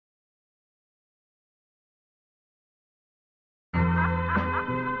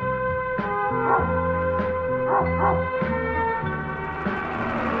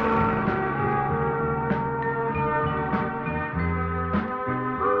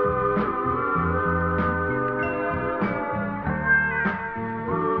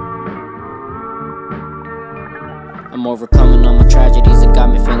I'm overcoming all my tragedies that got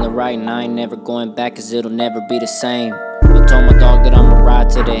me feeling right, and I ain't never going back, cause it'll never be the same. I told my dog that I'ma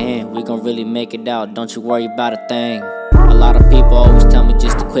ride to the end. We gon' really make it out, don't you worry about a thing. A lot of people always tell me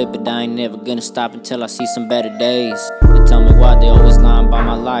just to quit, but I ain't never gonna stop until I see some better days. They tell me why, they always lying about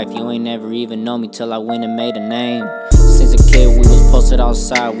my life. You ain't never even know me till I went and made a name. Since a kid we was posted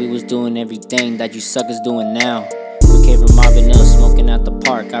outside, we was doing everything that you suckers doing now. We came from Marvin up, smoking at the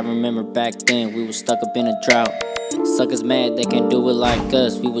park. I remember back then we was stuck up in a drought. Suckers mad they can't do it like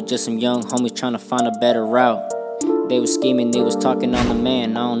us. We were just some young homies trying to find a better route. They was scheming, they was talking on the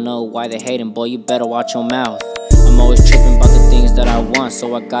man. I don't know why they hating, boy, you better watch your mouth. I'm always tripping about the things that I want,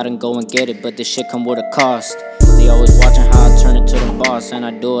 so I gotta go and get it, but this shit come with a cost. They always watching how I turn into the boss, and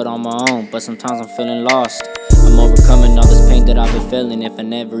I do it on my own, but sometimes I'm feeling lost. I'm overcoming all this pain that I've been feeling. If I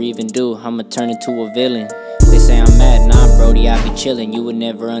never even do, I'ma turn into a villain. They say I'm mad, nah brody, I be chillin'. You would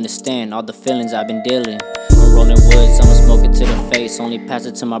never understand all the feelings I've been dealing. I'm rolling woods, I'ma smoke it to the face. Only pass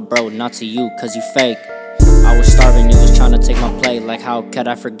it to my bro, not to you, cause you fake. I was starving, you was trying to take my plate. Like how could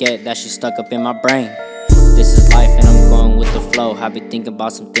I forget that shit stuck up in my brain? This is life and I'm going with the flow. I be thinking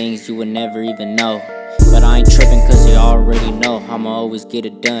about some things you would never even know. But I ain't tripping cause you already know I'ma always get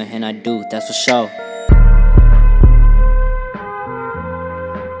it done, and I do, that's for sure.